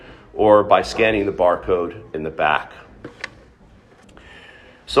or by scanning the barcode in the back.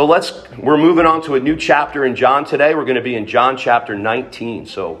 So we're moving on to a new chapter in John today. We're going to be in John chapter 19.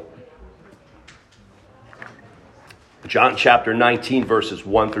 So John chapter 19, verses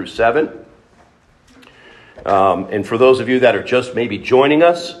 1 through 7. And for those of you that are just maybe joining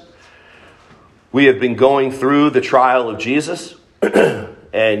us, we have been going through the trial of Jesus.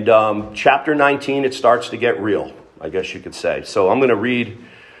 And chapter 19, it starts to get real, I guess you could say. So I'm going to read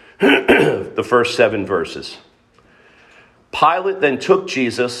the first 7 verses. Pilate then took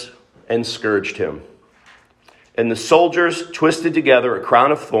Jesus and scourged him. And the soldiers twisted together a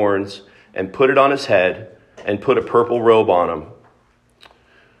crown of thorns and put it on his head and put a purple robe on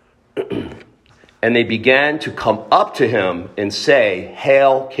him. And they began to come up to him and say,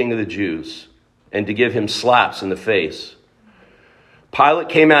 "Hail, King of the Jews," and to give him slaps in the face. Pilate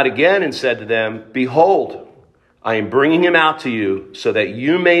came out again and said to them, "Behold, I am bringing him out to you so that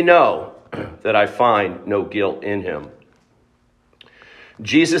you may know that I find no guilt in him."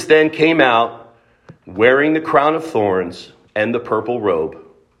 Jesus then came out wearing the crown of thorns and the purple robe.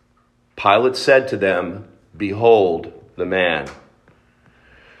 Pilate said to them, "Behold the man."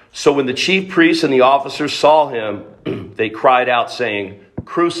 So when the chief priests and the officers saw him, they cried out, saying,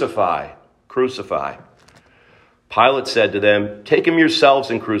 "Crucify, crucify." Pilate said to them, "Take him yourselves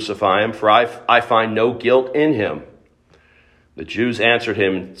and crucify him, for I find no guilt in him." The Jews answered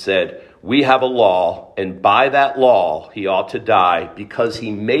him and said, "We have a law, and by that law he ought to die, because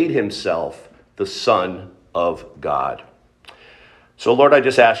he made himself the Son of God." So, Lord, I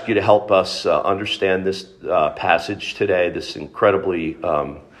just ask you to help us understand this passage today, this incredibly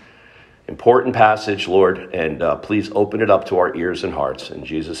important passage, Lord, and please open it up to our ears and hearts. In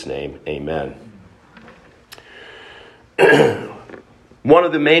Jesus' name, amen. One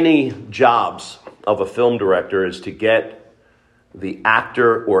of the many jobs of a film director is to get the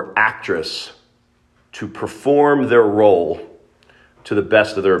actor or actress to perform their role to the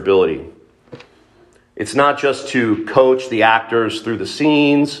best of their ability. It's not just to coach the actors through the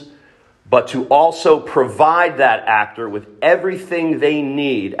scenes, but to also provide that actor with everything they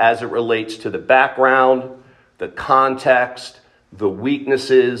need as it relates to the background, the context, the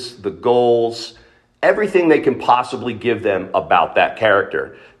weaknesses, the goals, everything they can possibly give them about that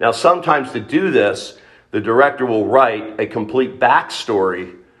character. Now, sometimes to do this, the director will write a complete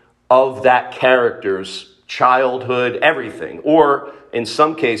backstory of that character's childhood, everything. Or in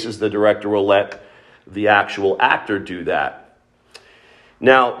some cases, the director will let the actual actor do that.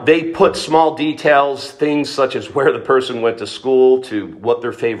 Now, they put small details, things such as where the person went to school to what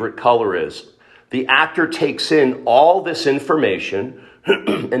their favorite color is. The actor takes in all this information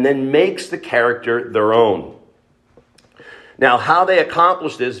and then makes the character their own. Now, how they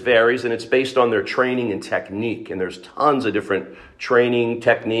accomplish this varies, and it's based on their training and technique. And there's tons of different training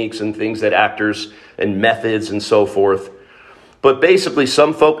techniques and things that actors and methods and so forth. But basically,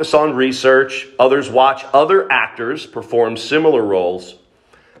 some focus on research. Others watch other actors perform similar roles.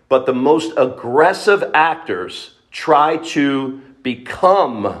 But the most aggressive actors try to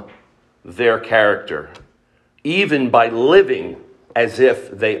become their character, even by living as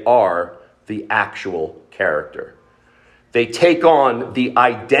if they are the actual character. They take on the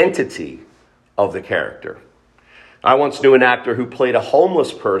identity of the character. I once knew an actor who played a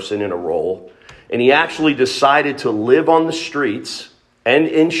homeless person in a role, and he actually decided to live on the streets and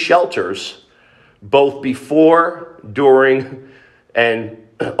in shelters both before and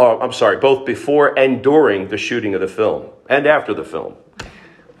during the shooting of the film and after the film.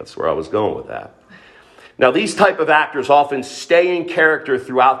 That's where I was going with that. Now, these type of actors often stay in character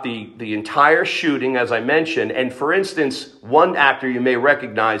throughout the entire shooting, as I mentioned. And for instance, one actor you may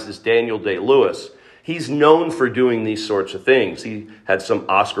recognize is Daniel Day-Lewis. He's known for doing these sorts of things. He had some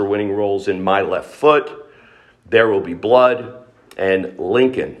Oscar-winning roles in My Left Foot, There Will Be Blood, and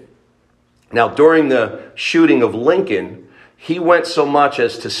Lincoln. Now, during the shooting of Lincoln, he went so much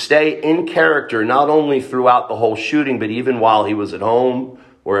as to stay in character, not only throughout the whole shooting, but even while he was at home,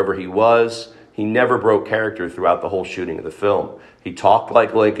 wherever he was. He never broke character throughout the whole shooting of the film. He talked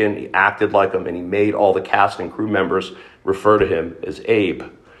like Lincoln, he acted like him, and he made all the cast and crew members refer to him as Abe.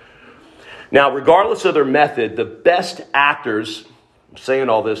 Now, regardless of their method, the best actors, I'm saying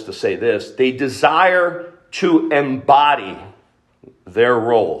all this to say this, they desire to embody their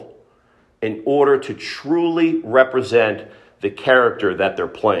role in order to truly represent the character that they're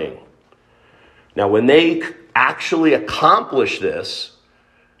playing. Now, when they actually accomplish this,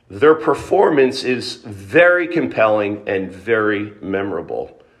 their performance is very compelling and very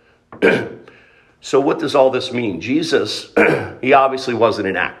memorable. So what does all this mean? Jesus, he obviously wasn't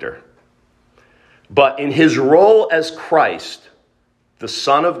an actor. But in his role as Christ, the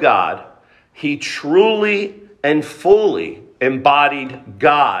Son of God, he truly and fully embodied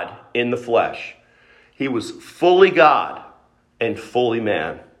God in the flesh. He was fully God and fully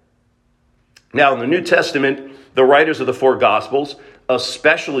man. Now, in the New Testament, the writers of the four Gospels,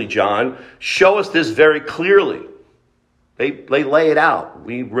 especially John, show us this very clearly. They lay it out.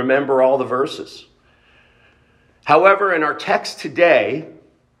 We remember all the verses. However, in our text today,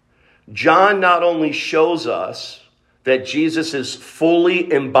 John not only shows us that Jesus is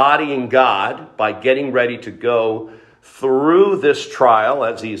fully embodying God by getting ready to go through this trial,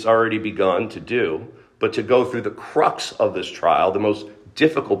 as he's already begun to do, but to go through the crux of this trial, the most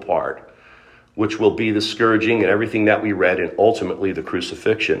difficult part, which will be the scourging and everything that we read, and ultimately the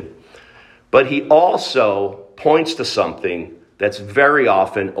crucifixion. But he also points to something that's very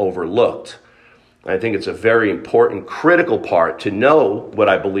often overlooked. I think it's a very important, critical part to know what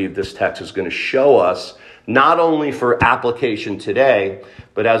I believe this text is going to show us, not only for application today,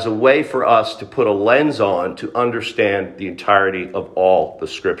 but as a way for us to put a lens on to understand the entirety of all the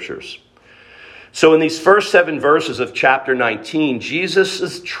scriptures. So in these first 7 verses of chapter 19,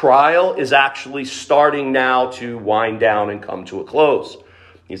 Jesus' trial is actually starting now to wind down and come to a close.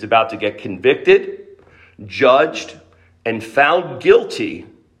 He's about to get convicted, judged, and found guilty,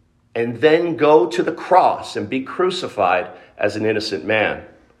 and then go to the cross and be crucified as an innocent man.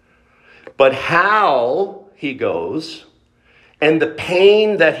 But how he goes and the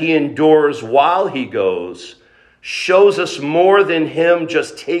pain that he endures while he goes shows us more than him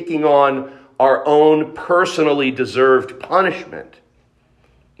just taking on our own personally deserved punishment.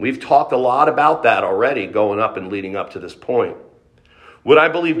 We've talked a lot about that already going up and leading up to this point. What I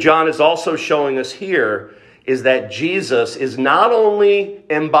believe John is also showing us here is that Jesus is not only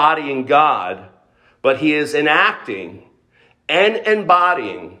embodying God, but he is enacting and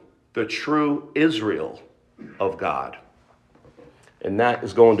embodying the true Israel of God. And that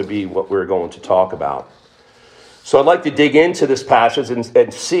is going to be what we're going to talk about. So I'd like to dig into this passage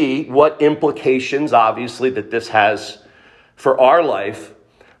and see what implications, obviously, that this has for our life,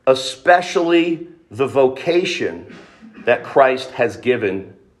 especially the vocation that Christ has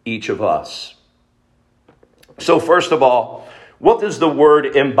given each of us. So first of all, what does the word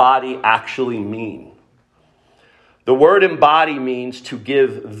embody actually mean? The word embody means to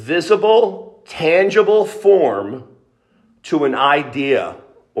give visible, tangible form to an idea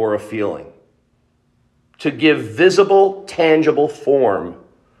or a feeling. To give visible, tangible form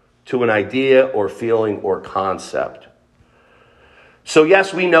to an idea or feeling or concept. So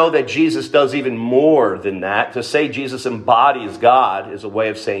yes, we know that Jesus does even more than that. To say Jesus embodies God is a way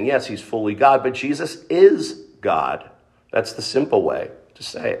of saying, yes, he's fully God, but Jesus is God. That's the simple way to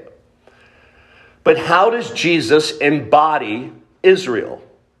say it. But how does Jesus embody Israel?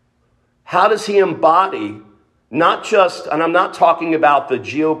 How does he embody not just, and I'm not talking about the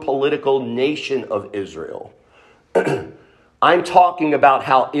geopolitical nation of Israel. I'm talking about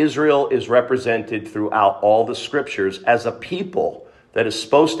how Israel is represented throughout all the scriptures as a people that is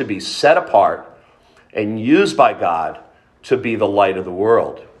supposed to be set apart and used by God to be the light of the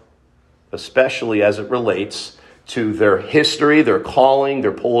world, especially as it relates to their history, their calling,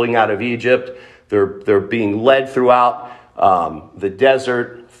 their pulling out of Egypt, they're being led throughout the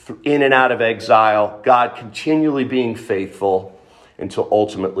desert, in and out of exile, God continually being faithful until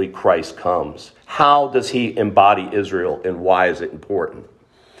ultimately Christ comes. How does he embody Israel, and why is it important?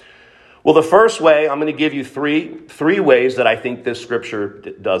 Well, the first way, I'm going to give you three ways that I think this scripture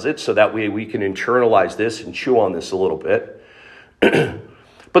does it, so that way we can internalize this and chew on this a little bit.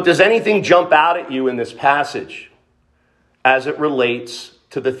 But does anything jump out at you in this passage as it relates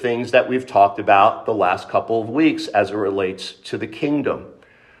to the things that we've talked about the last couple of weeks as it relates to the kingdom?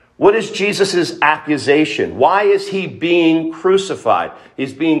 What is Jesus' accusation? Why is he being crucified?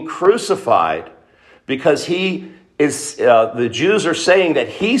 He's being crucified because he is, the Jews are saying that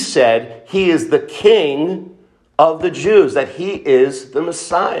he said he is the king of the Jews, that he is the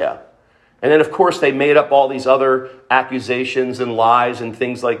Messiah. And then, of course, they made up all these other accusations and lies and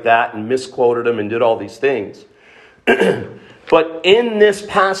things like that and misquoted him and did all these things. But in this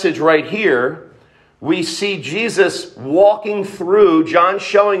passage right here, we see Jesus walking through, John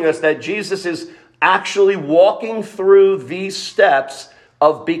showing us that Jesus is actually walking through these steps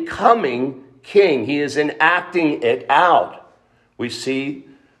of becoming king. He is enacting it out. We see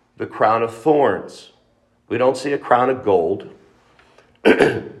the crown of thorns. We don't see a crown of gold.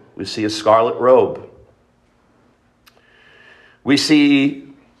 We see a scarlet robe. We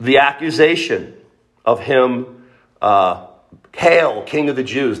see the accusation of him, hail, King of the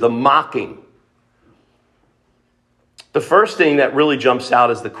Jews, the mocking. The first thing that really jumps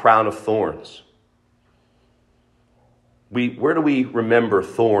out is the crown of thorns. Where do we remember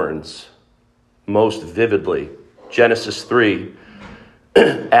thorns most vividly? Genesis 3,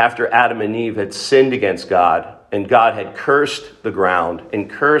 after Adam and Eve had sinned against God, and God had cursed the ground and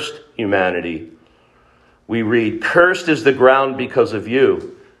cursed humanity, we read, "Cursed is the ground because of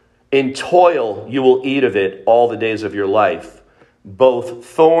you. In toil you will eat of it all the days of your life. Both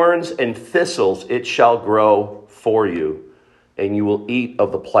thorns and thistles it shall grow for you, and you will eat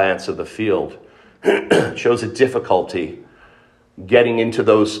of the plants of the field." It shows a difficulty getting into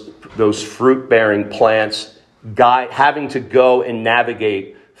those fruit-bearing plants, having to go and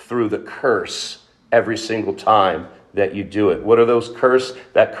navigate through the curse every single time that you do it. What are those curse?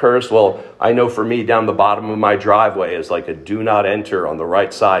 That curse, well, I know for me, down the bottom of my driveway is like a do not enter on the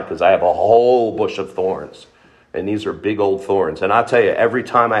right side, because I have a whole bush of thorns. And these are big old thorns. And I'll tell you, every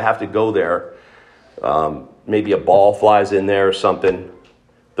time I have to go there, maybe a ball flies in there or something,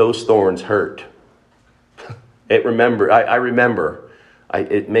 those thorns hurt. I remember.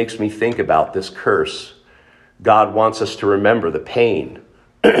 It makes me think about this curse. God wants us to remember the pain,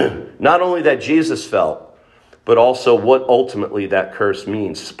 not only that Jesus felt, but also what ultimately that curse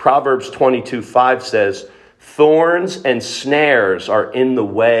means. Proverbs 22:5 says, "Thorns and snares are in the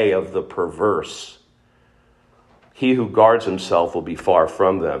way of the perverse. He who guards himself will be far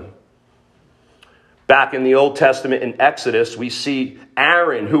from them." Back in the Old Testament in Exodus, we see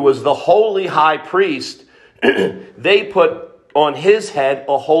Aaron, who was the holy high priest. They put on his head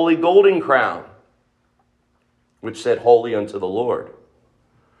a holy golden crown, which said, "Holy unto the Lord."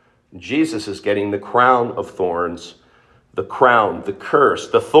 Jesus is getting the crown of thorns, the crown, the curse,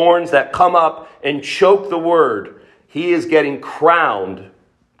 the thorns that come up and choke the word. He is getting crowned,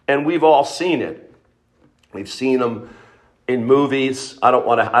 and we've all seen it. We've seen them in movies. I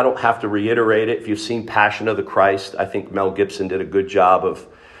don't have to reiterate it. If you've seen Passion of the Christ, I think Mel Gibson did a good job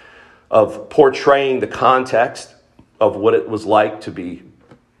of portraying the context of what it was like to be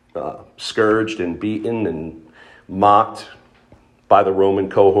scourged and beaten and mocked by the Roman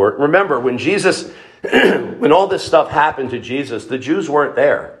cohort. Remember, when all this stuff happened to Jesus, the Jews weren't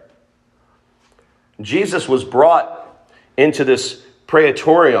there. Jesus was brought into this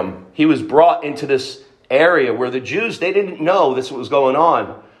praetorium. He was brought into this area where the Jews, they didn't know this was going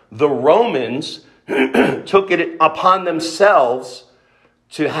on. The Romans took it upon themselves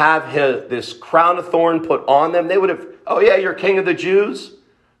to have this crown of thorn put on them. They would have, "Oh yeah, you're king of the Jews."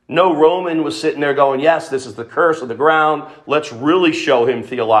 No Roman was sitting there going, "Yes, this is the curse of the ground. Let's really show him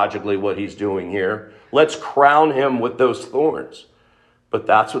theologically what he's doing here. Let's crown him with those thorns." But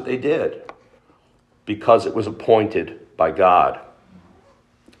that's what they did, because it was appointed by God.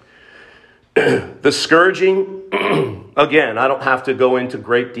 The scourging, again, I don't have to go into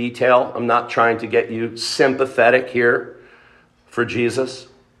great detail. I'm not trying to get you sympathetic here for Jesus.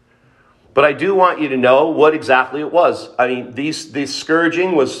 But I do want you to know what exactly it was. I mean, this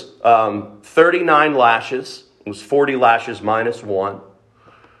scourging was 39 lashes. It was 40 lashes minus one.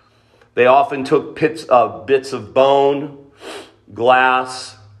 They often took bits of bone,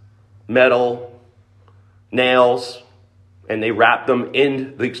 glass, metal, nails, and they wrapped them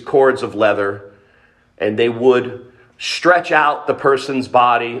in these cords of leather, and they would stretch out the person's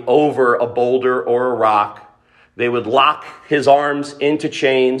body over a boulder or a rock. They would lock his arms into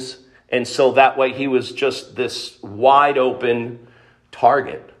chains, and so that way he was just this wide open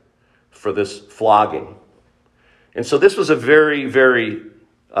target for this flogging. And so this was a very, very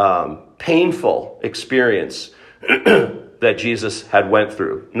painful experience that Jesus had went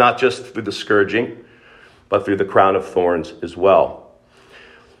through, not just through the scourging, but through the crown of thorns as well.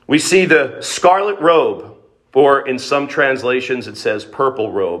 We see the scarlet robe, or in some translations it says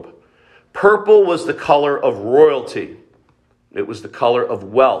purple robe. Purple was the color of royalty. It was the color of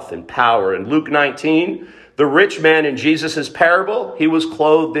wealth and power. In Luke 19, the rich man in Jesus' parable, he was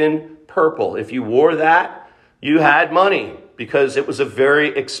clothed in purple. If you wore that, you had money, because it was a very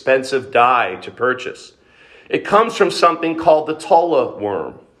expensive dye to purchase. It comes from something called the tola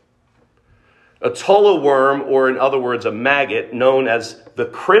worm. A tola worm, or in other words, a maggot known as the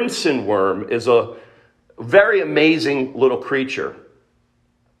crimson worm, is a very amazing little creature.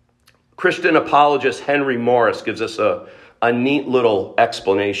 Christian apologist Henry Morris gives us a neat little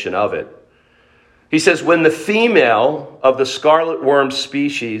explanation of it. He says, when the female of the scarlet worm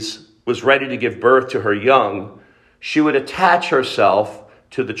species was ready to give birth to her young, she would attach herself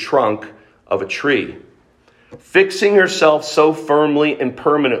to the trunk of a tree, fixing herself so firmly and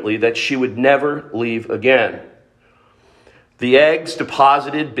permanently that she would never leave again. The eggs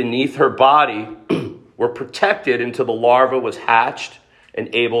deposited beneath her body were protected until the larva was hatched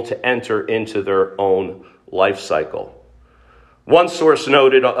and able to enter into their own life cycle. One source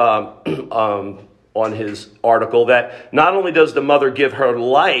noted on his article that not only does the mother give her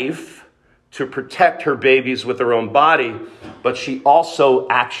life to protect her babies with her own body, but she also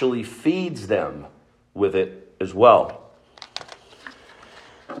actually feeds them with it as well.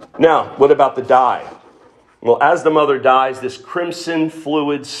 Now, what about the dye? Well, as the mother dies, this crimson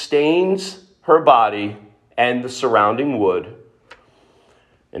fluid stains her body and the surrounding wood.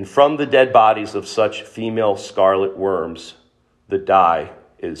 And from the dead bodies of such female scarlet worms, the dye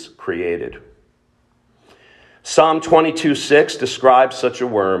is created. Psalm 22:6 describes such a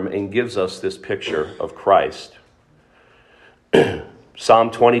worm and gives us this picture of Christ. Psalm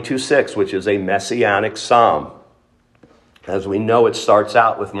 22:6, which is a messianic psalm. As we know, it starts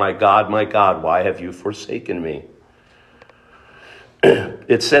out with, my God, why have you forsaken me?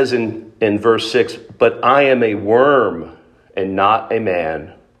 It says in verse 6, but I am a worm and not a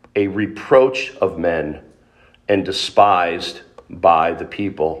man, a reproach of men and despised by the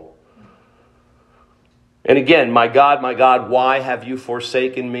people. And again, my God, why have you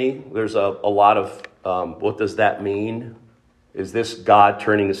forsaken me? There's a lot of, what does that mean? Is this God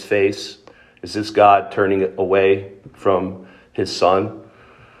turning his face? Is this God turning it away from his son?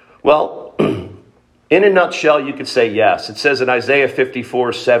 Well, in a nutshell, you could say yes. It says in Isaiah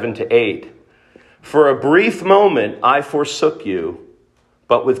 54:7-8, for a brief moment I forsook you,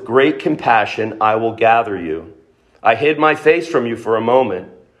 but with great compassion I will gather you. I hid my face from you for a moment,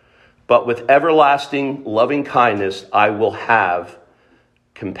 but with everlasting loving kindness I will have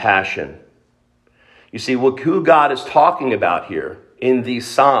compassion. You see, who God is talking about here in these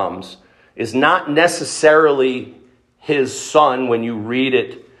Psalms is not necessarily his son when you read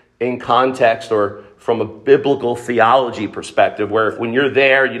it in context or from a biblical theology perspective, where when you're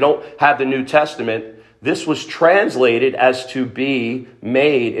there, you don't have the New Testament. This was translated as to be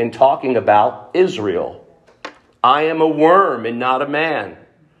made in talking about Israel. I am a worm and not a man.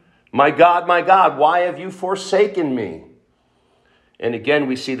 My God, why have you forsaken me? And again,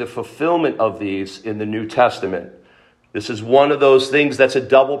 we see the fulfillment of these in the New Testament. This is one of those things that's a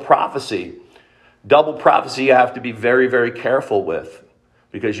double prophecy. Double prophecy you have to be very, very careful with,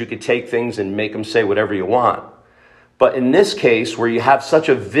 because you could take things and make them say whatever you want. But in this case, where you have such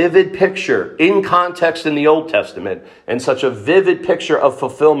a vivid picture in context in the Old Testament and such a vivid picture of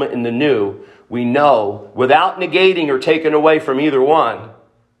fulfillment in the New, we know, without negating or taking away from either one,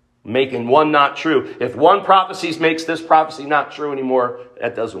 making one not true. If one prophecy makes this prophecy not true anymore,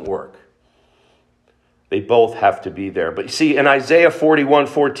 that doesn't work. They both have to be there. But you see, in Isaiah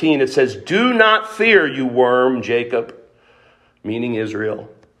 41:14, it says, do not fear, you worm, Jacob, meaning Israel.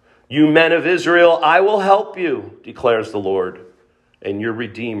 You men of Israel, I will help you, declares the Lord, and your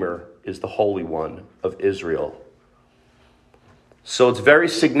Redeemer is the Holy One of Israel. So it's very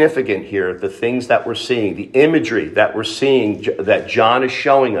significant here, the things that we're seeing, the imagery that we're seeing, that John is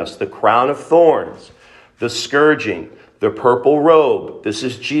showing us, the crown of thorns, the scourging, the purple robe. This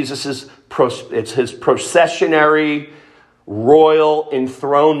is Jesus's, it's his processionary royal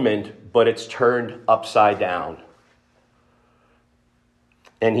enthronement, but it's turned upside down.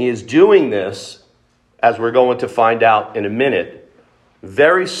 And he is doing this, as we're going to find out in a minute,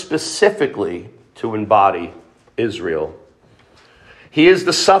 very specifically to embody Israel. He is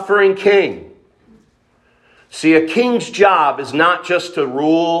the suffering king. See, a king's job is not just to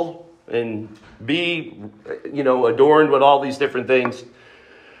rule and be, adorned with all these different things.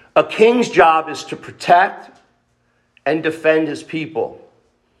 A king's job is to protect and defend his people.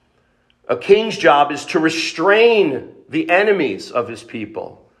 A king's job is to restrain the enemies of his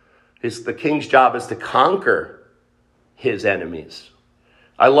people. The king's job is to conquer his enemies.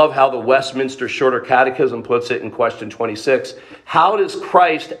 I love how the Westminster Shorter Catechism puts it in question 26. How does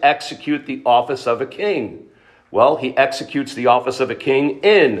Christ execute the office of a king? Well, he executes the office of a king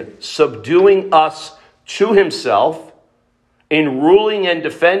in subduing us to himself, in ruling and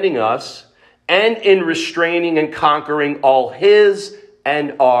defending us, and in restraining and conquering all his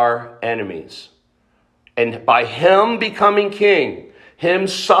and our enemies. And by him becoming king, him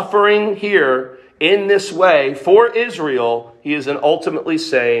suffering here in this way for Israel, he is ultimately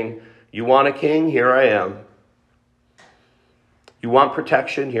saying, you want a king? Here I am. You want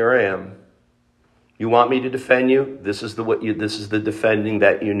protection? Here I am. You want me to defend you? This is the defending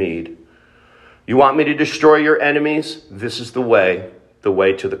that you need. You want me to destroy your enemies? This is the way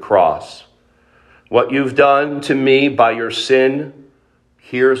to the cross. What you've done to me by your sin,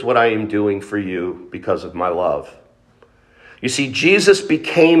 here's what I am doing for you because of my love. You see, Jesus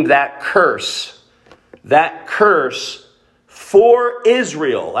became that curse for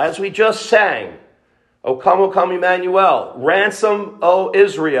Israel, as we just sang. O come, Emmanuel. Ransom, O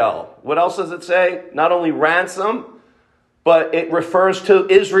Israel. What else does it say? Not only ransom, but it refers to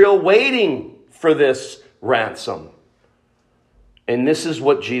Israel waiting for this ransom. And this is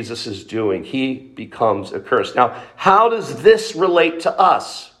what Jesus is doing. He becomes accursed. Now, how does this relate to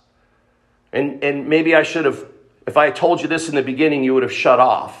us? And maybe I should have, if I told you this in the beginning, you would have shut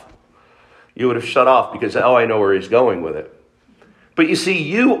off. You would have shut off because, oh, I know where he's going with it. But you see,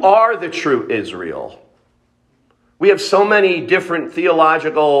 you are the true Israel. We have so many different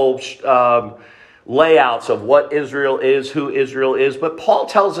theological layouts of what Israel is, who Israel is. But Paul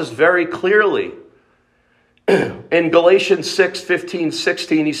tells us very clearly in Galatians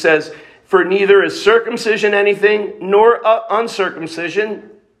 6:15-16, he says, "For neither is circumcision anything, nor uncircumcision,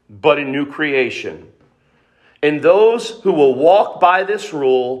 but a new creation. And those who will walk by this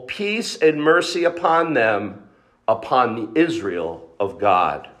rule, peace and mercy upon them, upon the Israel of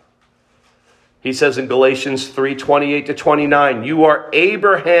God." He says in Galatians 3:28-29, "You are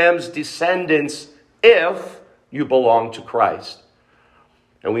Abraham's descendants if you belong to Christ."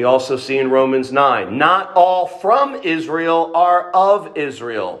 And we also see in Romans 9, "Not all from Israel are of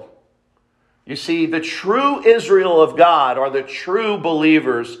Israel." You see, the true Israel of God are the true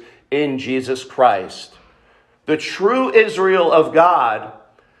believers in Jesus Christ. The true Israel of God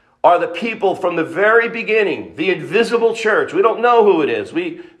are the people from the very beginning, the invisible church. We don't know who it is.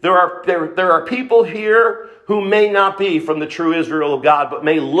 There are people here who may not be from the true Israel of God, but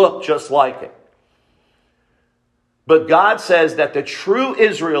may look just like it. But God says that the true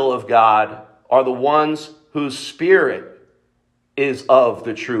Israel of God are the ones whose spirit is of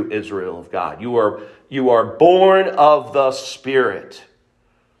the true Israel of God. You are born of the Spirit.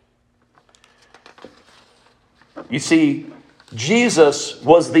 You see, Jesus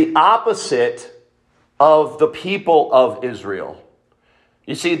was the opposite of the people of Israel.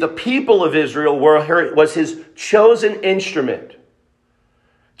 You see, the people of Israel was his chosen instrument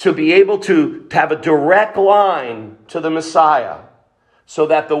to be able to have a direct line to the Messiah so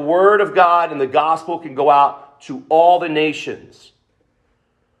that the word of God and the gospel can go out to all the nations.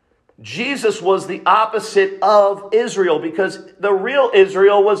 Jesus was the opposite of Israel because the real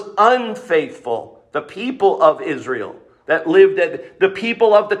Israel was unfaithful. The people of Israel that lived the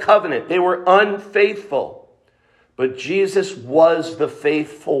people of the covenant, they were unfaithful. But Jesus was the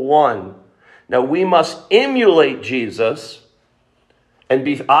faithful one. Now we must emulate Jesus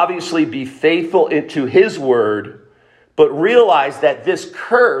and obviously be faithful to his word, but realize that this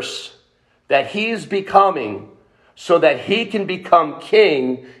curse that he's becoming so that he can become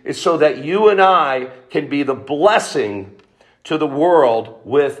king is so that you and I can be the blessing to the world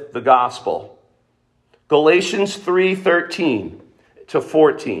with the gospel. Galatians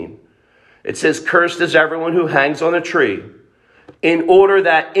 3:13-14. It says, "Cursed is everyone who hangs on a tree, in order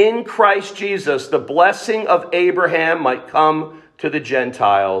that in Christ Jesus the blessing of Abraham might come to the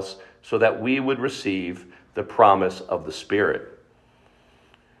Gentiles, so that we would receive the promise of the Spirit."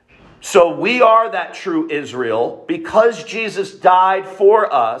 So we are that true Israel. Because Jesus died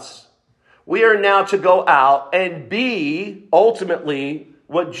for us, we are now to go out and be ultimately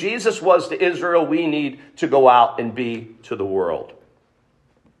what Jesus was to Israel. We need to go out and be to the world.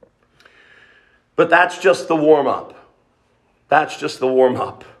 But that's just the warm-up. That's just the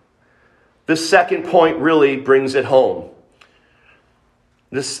warm-up. The second point really brings it home.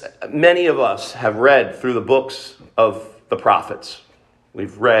 Many of us have read through the books of the prophets.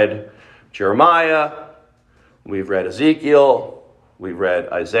 We've read Jeremiah, we've read Ezekiel, we've read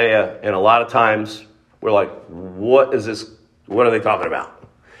Isaiah, and a lot of times we're like, what is this? What are they talking about?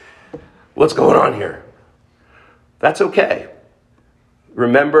 What's going on here? That's okay.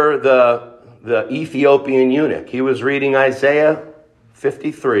 Remember the Ethiopian eunuch. He was reading Isaiah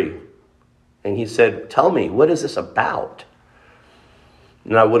 53, and he said, "Tell me, what is this about?"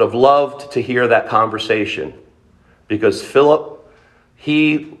 And I would have loved to hear that conversation because Philip,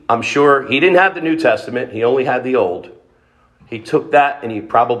 I'm sure he didn't have the New Testament. He only had the Old. He took that and he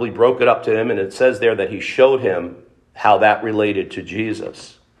probably broke it up to him. And it says there that he showed him how that related to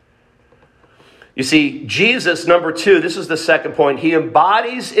Jesus. You see, Jesus, number 2, this is the second point. He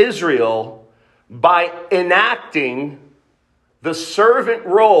embodies Israel by enacting the servant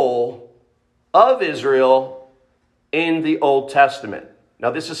role of Israel in the Old Testament. Now,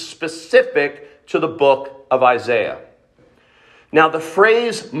 this is specific to the book of Isaiah. Now, the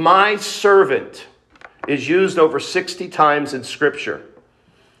phrase, "my servant," is used over 60 times in Scripture.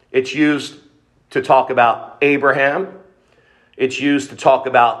 It's used to talk about Abraham. It's used to talk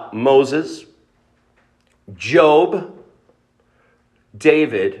about Moses, Job,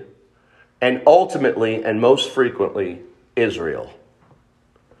 David, and ultimately, and most frequently, Israel.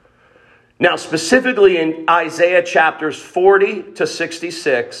 Now, specifically in Isaiah chapters 40 to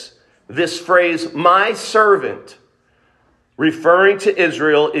 66, this phrase, "my servant," referring to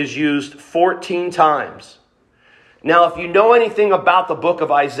Israel, is used 14 times. Now, if you know anything about the book of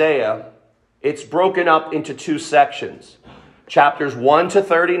Isaiah, it's broken up into two sections. Chapters 1 to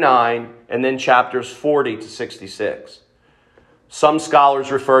 39, and then chapters 40 to 66. Some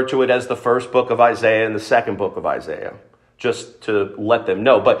scholars refer to it as the first book of Isaiah and the second book of Isaiah, just to let them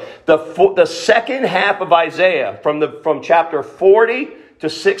know. But the second half of Isaiah, from chapter 40 to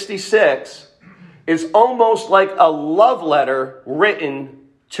 66, is almost like a love letter written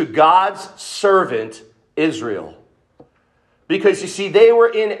to God's servant Israel. Because you see, they were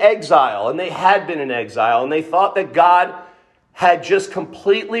in exile, and they had been in exile, and they thought that God had just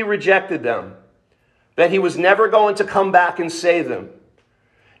completely rejected them, that he was never going to come back and save them.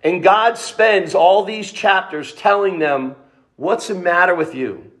 And God spends all these chapters telling them, what's the matter with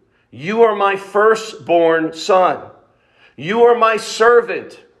you? You are my firstborn son. You are my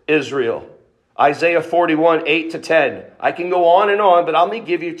servant, Israel. Isaiah 41, 8 to 10. I can go on and on, but I'll only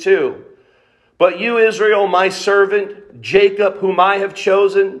give you two. But you, Israel, my servant, Jacob, whom I have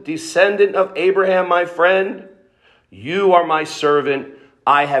chosen, descendant of Abraham, my friend, you are my servant.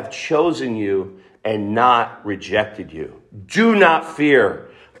 I have chosen you and not rejected you. Do not fear.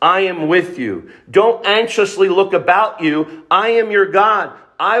 I am with you. Don't anxiously look about you. I am your God.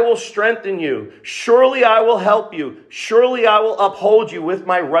 I will strengthen you. Surely I will help you. Surely I will uphold you with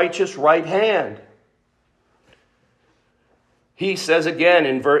my righteous right hand. He says again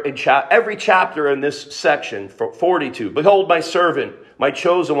in every chapter in this section, 42, behold my servant, my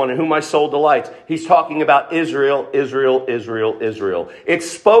chosen one in whom my soul delights. He's talking about Israel, Israel, Israel, Israel. It's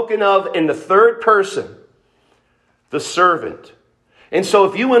spoken of in the third person, the servant. And so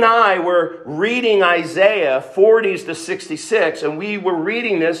if you and I were reading Isaiah 40s to 66, and we were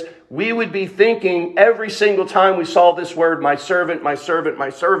reading this, we would be thinking every single time we saw this word, my servant, my servant, my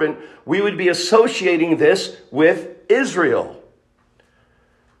servant, we would be associating this with Israel.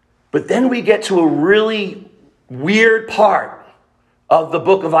 But then we get to a really weird part of the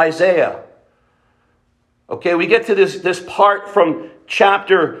book of Isaiah. Okay, we get to this part from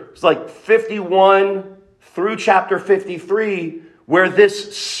chapter 51 through chapter 53, where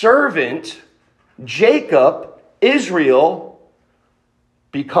this servant, Jacob, Israel,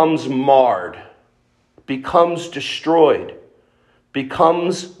 becomes marred, becomes destroyed,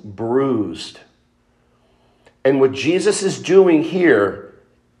 becomes bruised. And what Jesus is doing here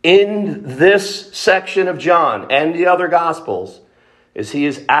in this section of John and the other Gospels is he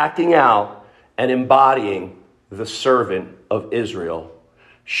is acting out and embodying the servant of Israel,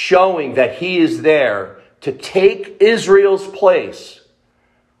 showing that he is there to take Israel's place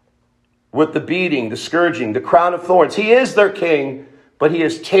with the beating, the scourging, the crown of thorns. He is their king, but he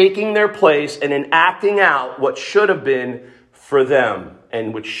is taking their place and in acting out what should have been for them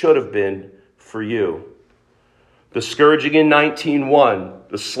and which should have been for you. The scourging in 19:1,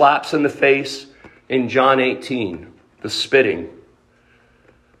 the slaps in the face in John 18, the spitting.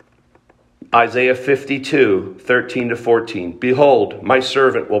 Isaiah 52, 13 to 14. Behold, my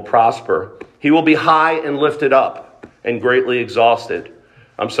servant will prosper. He will be high and lifted up and greatly exalted.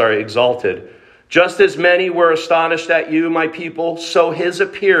 Just as many were astonished at you, my people, so his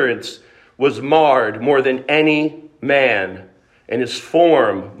appearance was marred more than any man, and his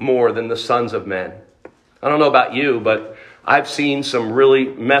form more than the sons of men. I don't know about you, but I've seen some really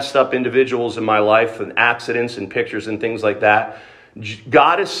messed up individuals in my life and accidents and pictures and things like that.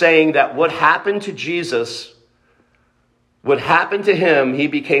 God is saying that what happened to Jesus, what happened to him, he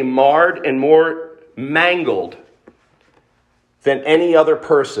became marred and more mangled than any other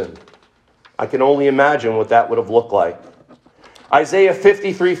person. I can only imagine what that would have looked like. Isaiah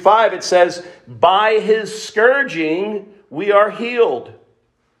 53:5, it says, by his scourging we are healed.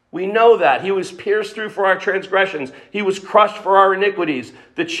 We know that. He was pierced through for our transgressions. He was crushed for our iniquities.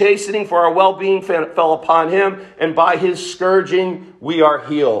 The chastening for our well-being fell upon him, and by his scourging we are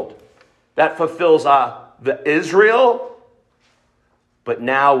healed. That fulfills the Israel, but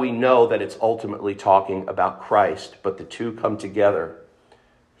now we know that it's ultimately talking about Christ, but the two come together.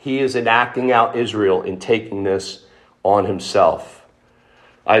 He is enacting out Israel in taking this on himself.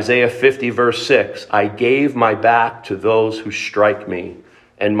 Isaiah 50 verse 6, I gave my back to those who strike me,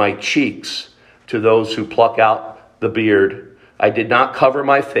 and my cheeks to those who pluck out the beard. I did not cover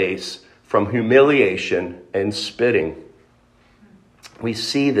my face from humiliation and spitting. We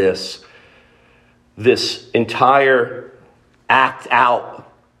see this entire act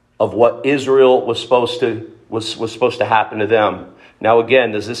out of what Israel was supposed to happen to them. Now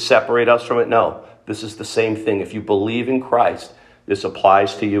again, does this separate us from it? No. This is the same thing. If you believe in Christ, this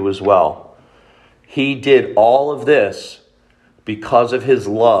applies to you as well. He did all of this because of his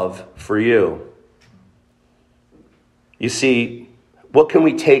love for you. You see, what can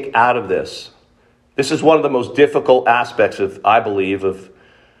we take out of this? This is one of the most difficult aspects of, I believe, of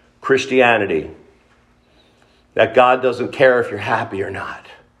Christianity. That God doesn't care if you're happy or not.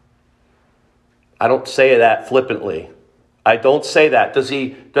 I don't say that flippantly. I don't say that. Does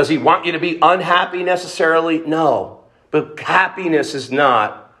he want you to be unhappy necessarily? No. But happiness is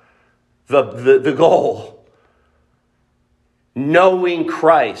not the goal. Knowing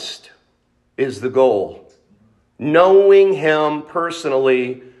Christ is the goal. Knowing him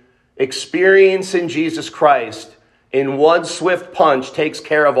personally, experiencing Jesus Christ in one swift punch takes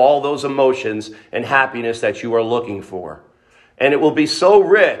care of all those emotions and happiness that you are looking for. And it will be so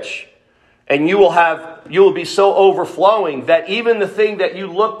rich, and you will be so overflowing that even the thing that you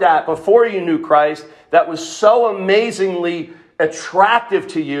looked at before you knew Christ that was so amazingly attractive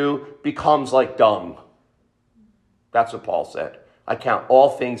to you becomes like dung. That's what Paul said. I count all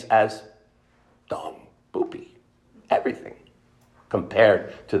things as dung, poopy, everything,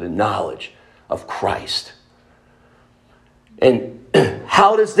 compared to the knowledge of Christ. And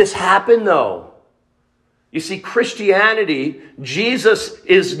how does this happen, though? You see, Christianity, Jesus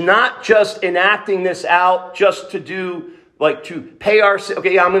is not just enacting this out just to do, like to pay our,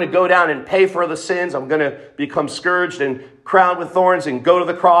 okay, I'm going to go down and pay for the sins. I'm going to become scourged and crowned with thorns and go to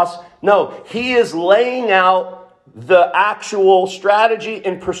the cross. No, he is laying out the actual strategy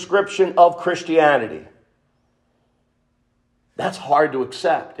and prescription of Christianity. That's hard to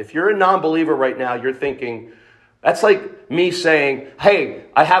accept. If you're a non-believer right now, you're thinking, that's like me saying, hey,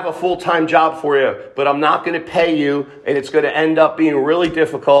 I have a full-time job for you, but I'm not going to pay you, and it's going to end up being really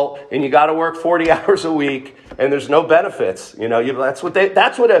difficult, and you got to work 40 hours a week, and there's no benefits. That's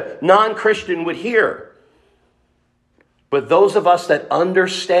what a non-Christian would hear. But those of us that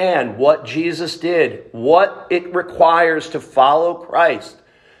understand what Jesus did, what it requires to follow Christ,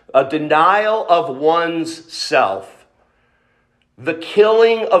 a denial of one's self, the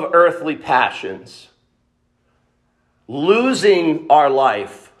killing of earthly passions, losing our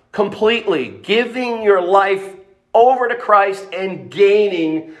life completely, giving your life over to Christ and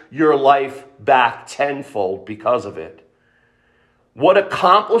gaining your life back tenfold because of it. What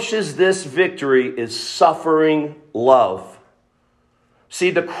accomplishes this victory is suffering love.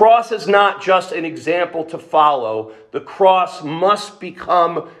 See, the cross is not just an example to follow. The cross must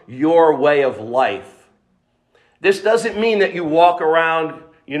become your way of life. This doesn't mean that you walk around,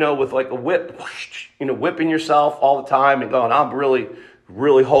 with like a whip, whipping yourself all the time and going, I'm really,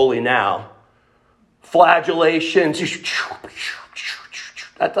 really holy now. Flagellations.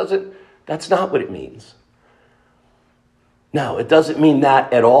 That's not what it means. No, it doesn't mean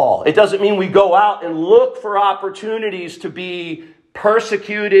that at all. It doesn't mean we go out and look for opportunities to be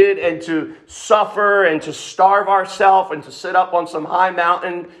persecuted and to suffer and to starve ourselves and to sit up on some high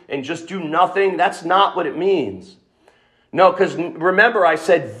mountain and just do nothing. That's not what it means. No, because remember I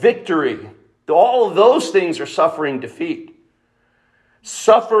said victory. All of those things are suffering defeat.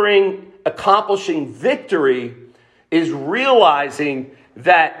 Suffering, accomplishing victory is realizing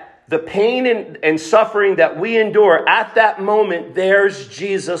that the pain and suffering that we endure at that moment, there's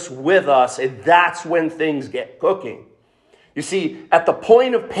Jesus with us, and that's when things get cooking. You see, at the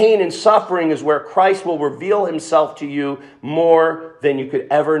point of pain and suffering is where Christ will reveal himself to you more than you could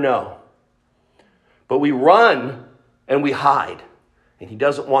ever know. But we run and we hide, and he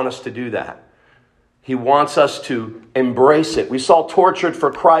doesn't want us to do that. He wants us to embrace it. We saw Tortured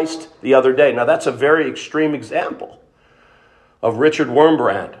for Christ the other day. Now, that's a very extreme example of Richard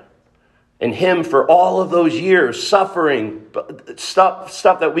Wurmbrand and him for all of those years suffering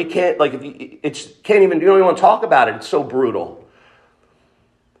stuff that we can't, you don't even want to talk about it. It's so brutal.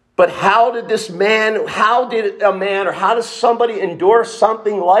 But how does somebody endure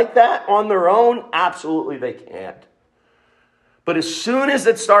something like that on their own? Absolutely they can't. But as soon as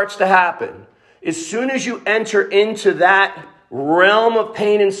it starts to happen, as soon as you enter into that realm of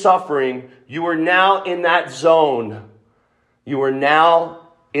pain and suffering, you are now in that zone. You are now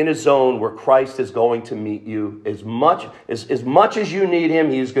in a zone where Christ is going to meet you. As much as you need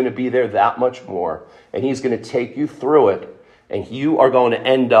him, he's going to be there that much more. And he's going to take you through it. And you are going to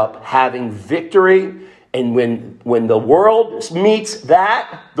end up having victory. And when the world meets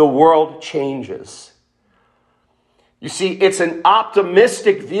that, the world changes. You see, it's an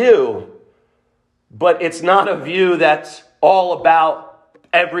optimistic view, but it's not a view that's all about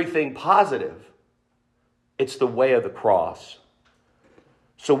everything positive. It's the way of the cross.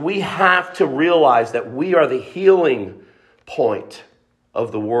 So we have to realize that we are the healing point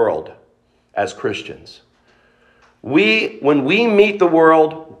of the world as Christians. When we meet the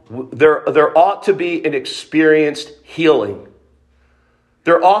world, there ought to be an experienced healing.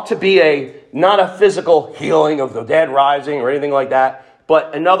 There ought to be not a physical healing of the dead rising or anything like that,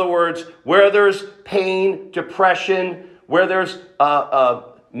 but in other words, where there's pain, depression, where there's a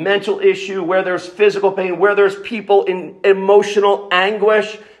mental issue, where there's physical pain, where there's people in emotional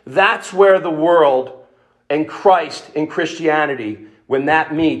anguish, that's where the world and Christ and Christianity, when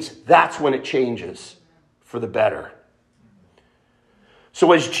that meets, that's when it changes for the better.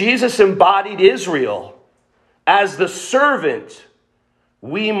 So as Jesus embodied Israel as the servant,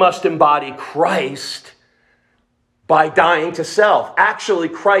 we must embody Christ by dying to self. Actually,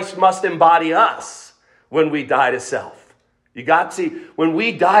 Christ must embody us when we die to self. You got to see, when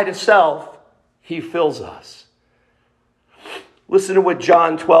we die to self, he fills us. Listen to what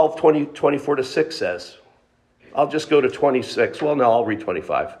John 12, 24-6 says. I'll just go to 26. Well, no, I'll read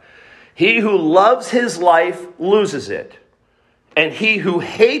 25. He who loves his life loses it. And he who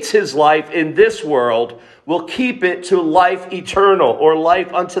hates his life in this world will keep it to life eternal, or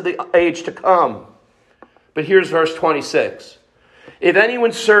life unto the age to come. But here's verse 26. If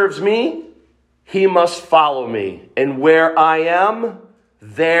anyone serves me, he must follow me. And where I am,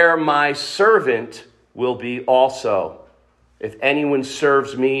 there my servant will be also. If anyone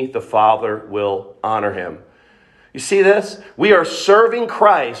serves me, the Father will honor him. You see this? We are serving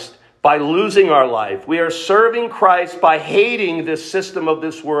Christ by losing our life. We are serving Christ by hating this system of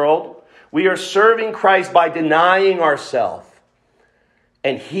this world. We are serving Christ by denying ourselves.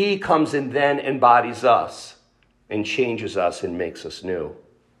 And he comes and then embodies us and changes us and makes us new.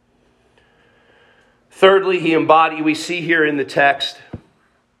 Thirdly, we see here in the text,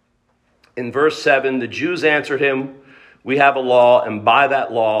 in verse 7, the Jews answered him, we have a law, and by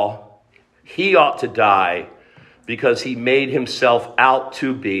that law, he ought to die because he made himself out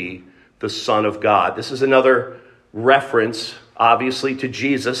to be the Son of God. This is another reference, obviously, to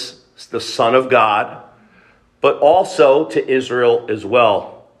Jesus, the Son of God, but also to Israel as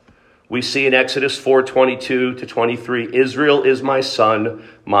well. We see in Exodus 4:22-23, Israel is my son,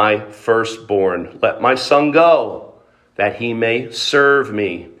 my firstborn. Let my son go, that he may serve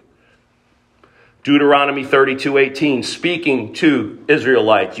me. Deuteronomy 32:18, speaking to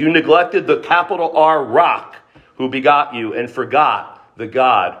Israelites, you neglected the capital R rock who begot you and forgot the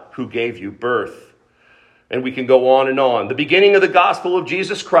God who gave you birth. And we can go on and on. The beginning of the gospel of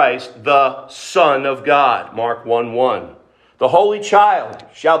Jesus Christ, the Son of God, Mark 1:1. The Holy Child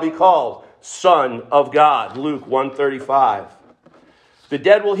shall be called Son of God, Luke 1:35. The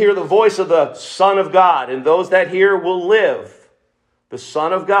dead will hear the voice of the Son of God, and those that hear will live. The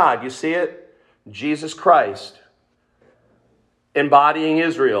Son of God, you see it? Jesus Christ, embodying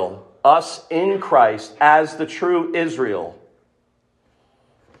Israel, us in Christ as the true Israel.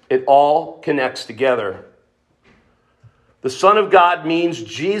 It all connects together. The Son of God means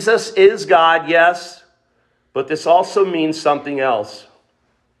Jesus is God, yes, but this also means something else.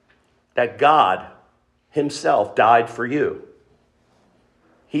 That God himself died for you.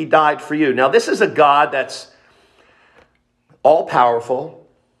 He died for you. Now, this is a God that's all-powerful.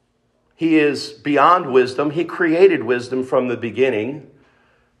 He is beyond wisdom. He created wisdom from the beginning.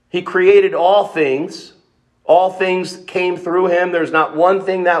 He created all things. All things came through him. There's not one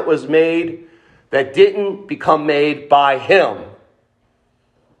thing that was made that didn't become made by him.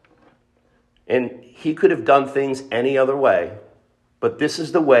 And he could have done things any other way, but this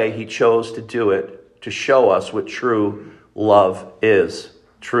is the way he chose to do it, to show us what true love is,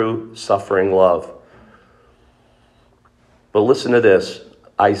 true suffering love. But listen to this,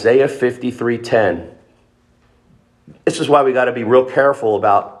 Isaiah 53:10. This is why we got to be real careful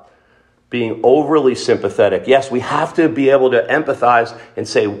about being overly sympathetic. Yes, we have to be able to empathize and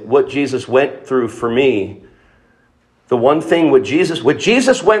say what Jesus went through for me. The one thing what Jesus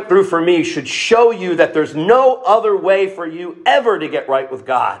went through for me should show you that there's no other way for you ever to get right with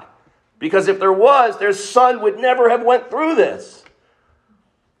God. Because if there was, their son would never have went through this.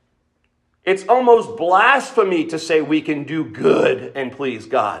 It's almost blasphemy to say we can do good and please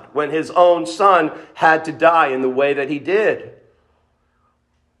God when his own son had to die in the way that he did.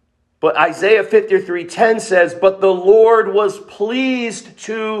 But Isaiah 53:10 says, but the Lord was pleased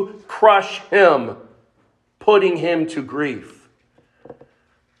to crush him, putting him to grief.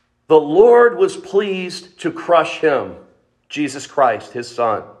 The Lord was pleased to crush him, Jesus Christ, his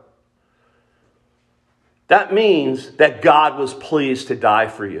son. That means that God was pleased to die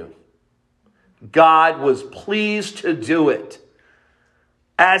for you. God was pleased to do it.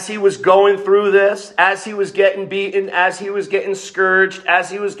 As he was going through this, as he was getting beaten, as he was getting scourged, as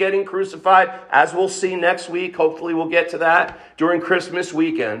he was getting crucified, as we'll see next week, hopefully we'll get to that during Christmas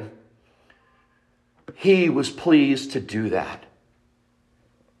weekend, he was pleased to do that.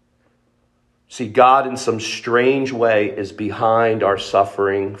 See, God in some strange way is behind our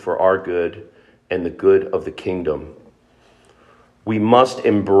suffering for our good and the good of the kingdom. We must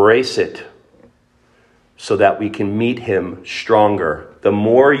embrace it so that we can meet him stronger. The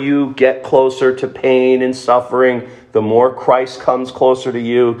more you get closer to pain and suffering, the more Christ comes closer to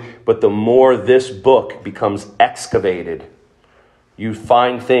you, but the more this book becomes excavated. You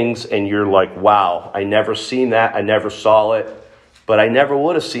find things and you're like, wow, I never seen that. I never saw it. But I never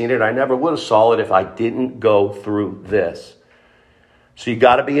would have seen it. I never would have saw it if I didn't go through this. So you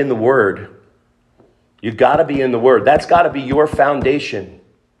got to be in the Word. You got to be in the Word. That's got to be your foundation.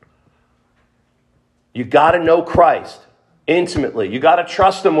 You got to know Christ intimately. You got to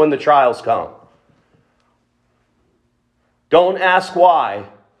trust him when the trials come. Don't ask why.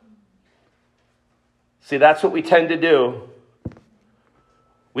 See, that's what we tend to do.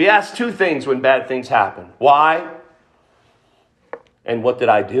 We ask two things when bad things happen. Why? And what did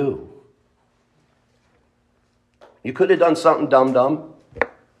I do? You could have done something dumb.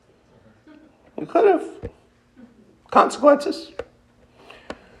 You could have. Consequences.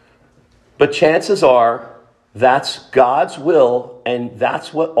 But chances are that's God's will, and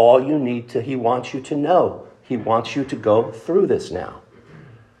that's what all you need to, he wants you to know. He wants you to go through this now.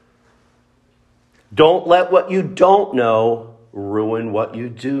 Don't let what you don't know ruin what you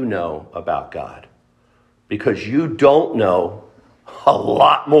do know about God. Because you don't know a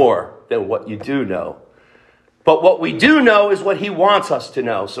lot more than what you do know. But what we do know is what he wants us to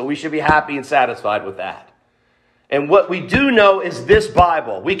know. So we should be happy and satisfied with that. And what we do know is this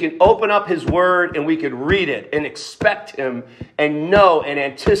Bible. We can open up his word and we can read it and expect him and know and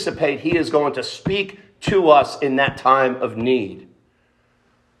anticipate he is going to speak to us in that time of need.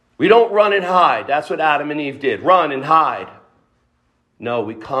 We don't run and hide. That's what Adam and Eve did. Run and hide. No,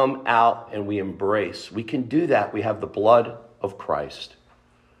 we come out and we embrace. We can do that. We have the blood of Christ.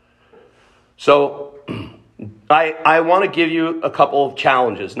 So I want to give you a couple of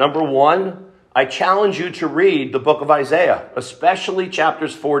challenges. Number one, I challenge you to read the book of Isaiah, especially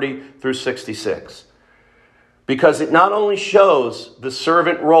chapters 40 through 66. Because it not only shows the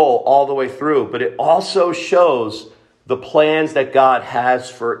servant role all the way through, but it also shows the plans that God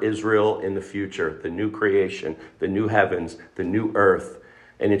has for Israel in the future, the new creation, the new heavens, the new earth.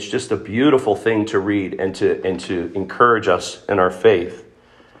 And it's just a beautiful thing to read and to encourage us in our faith.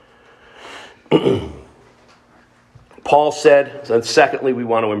 Paul said, and secondly, we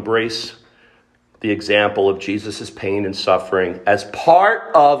want to embrace the example of Jesus' pain and suffering as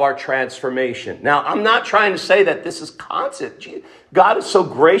part of our transformation. Now, I'm not trying to say that this is constant. God is so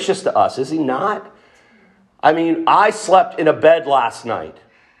gracious to us, is he not? I mean, I slept in a bed last night.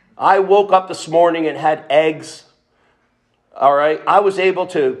 I woke up this morning and had eggs. All right. I was able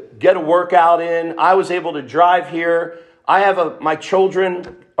to get a workout in. I was able to drive here. My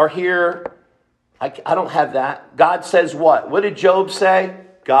children are here. I don't have that. God says what? What did Job say?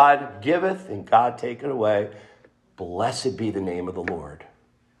 God giveth and God taketh away. Blessed be the name of the Lord.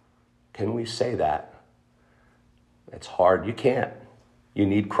 Can we say that? It's hard. You can't. You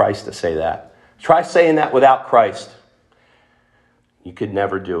need Christ to say that. Try saying that without Christ. You could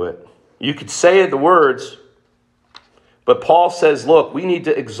never do it. You could say the words, but Paul says, look, we need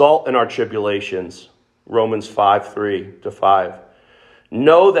to exult in our tribulations. Romans 5:3-5.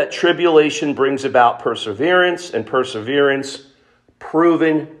 Know that tribulation brings about perseverance, and perseverance,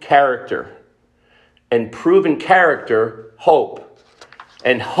 proven character. And proven character, hope.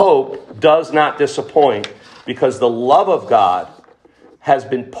 And hope does not disappoint, because the love of God has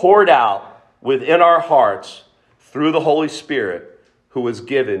been poured out within our hearts through the Holy Spirit who was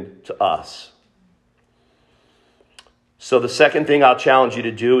given to us. So the second thing I'll challenge you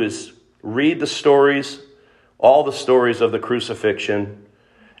to do is read the stories, all the stories of the crucifixion,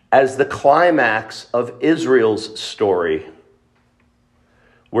 as the climax of Israel's story,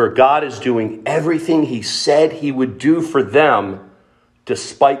 where God is doing everything he said he would do for them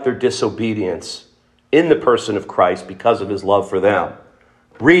despite their disobedience in the person of Christ because of his love for them.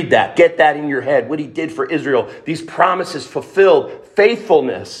 Read that. Get that in your head. What he did for Israel. These promises fulfilled.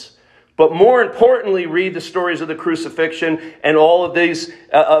 Faithfulness. But more importantly, read the stories of the crucifixion and all of these,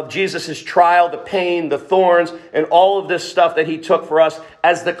 of Jesus' trial, the pain, the thorns, and all of this stuff that he took for us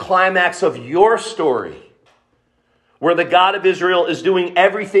as the climax of your story. Where the God of Israel is doing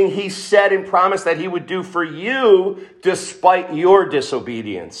everything he said and promised that he would do for you despite your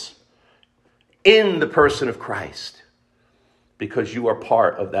disobedience in the person of Christ. Because you are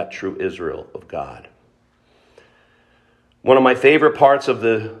part of that true Israel of God. One of my favorite parts of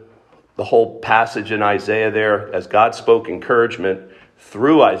the whole passage in Isaiah there, as God spoke encouragement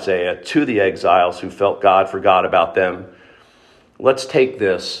through Isaiah to the exiles who felt God forgot about them. Let's take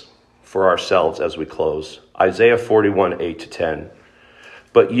this for ourselves as we close. Isaiah 41, 8-10.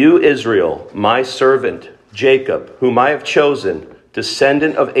 But you, Israel, my servant, Jacob, whom I have chosen,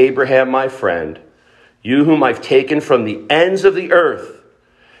 descendant of Abraham, my friend, you whom I've taken from the ends of the earth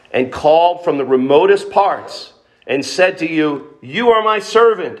and called from the remotest parts and said to you, you are my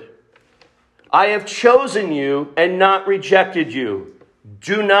servant. I have chosen you and not rejected you.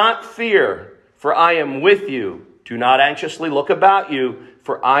 Do not fear, for I am with you. Do not anxiously look about you,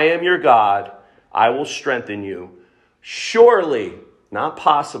 for I am your God. I will strengthen you. Surely, not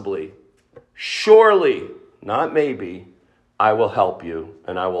possibly, surely, not maybe, I will help you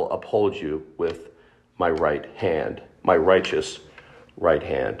and I will uphold you with my right hand, my righteous right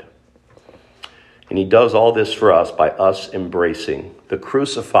hand. And he does all this for us by us embracing the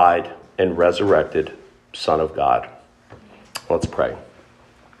crucified and resurrected Son of God. Let's pray.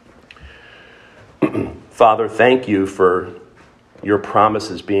 Father, thank you for your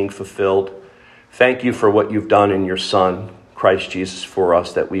promises being fulfilled. Thank you for what you've done in your Son, Christ Jesus, for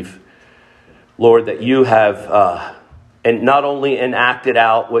us, that Lord, that you have and not only enacted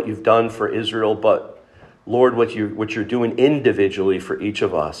out what you've done for Israel, but Lord, what you're doing individually for each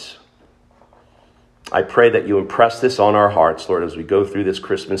of us. I pray that you impress this on our hearts, Lord, as we go through this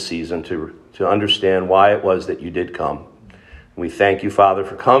Christmas season to understand why it was that you did come. We thank you, Father,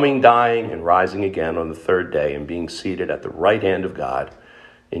 for coming, dying, and rising again on the third day and being seated at the right hand of God.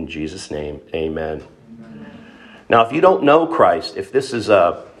 In Jesus' name, amen. Now, if you don't know Christ, if this is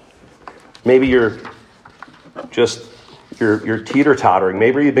maybe you're teeter-tottering,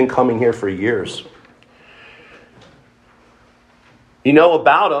 maybe you've been coming here for years. You know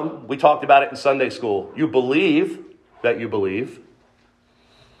about him. We talked about it in Sunday school. You believe that you believe,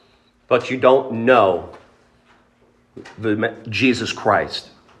 but you don't know Jesus Christ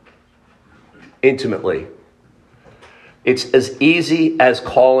intimately. It's as easy as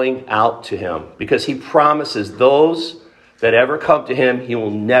calling out to him, because he promises those that ever come to him, he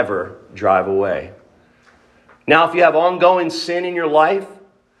will never drive away. Now, if you have ongoing sin in your life,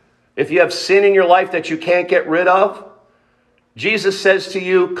 if you have sin in your life that you can't get rid of, Jesus says to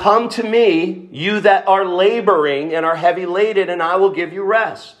you, come to me, you that are laboring and are heavy laden, and I will give you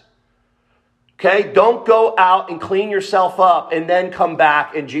rest. Okay? Don't go out and clean yourself up and then come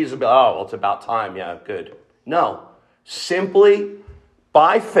back and Jesus will be, oh, well, it's about time. Yeah, good. No. Simply,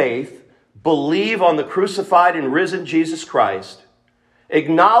 by faith, believe on the crucified and risen Jesus Christ.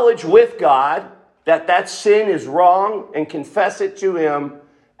 Acknowledge with God that sin is wrong and confess it to him,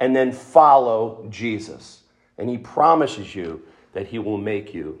 and then follow Jesus. And he promises you that he will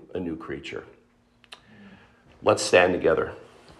make you a new creature. Let's stand together.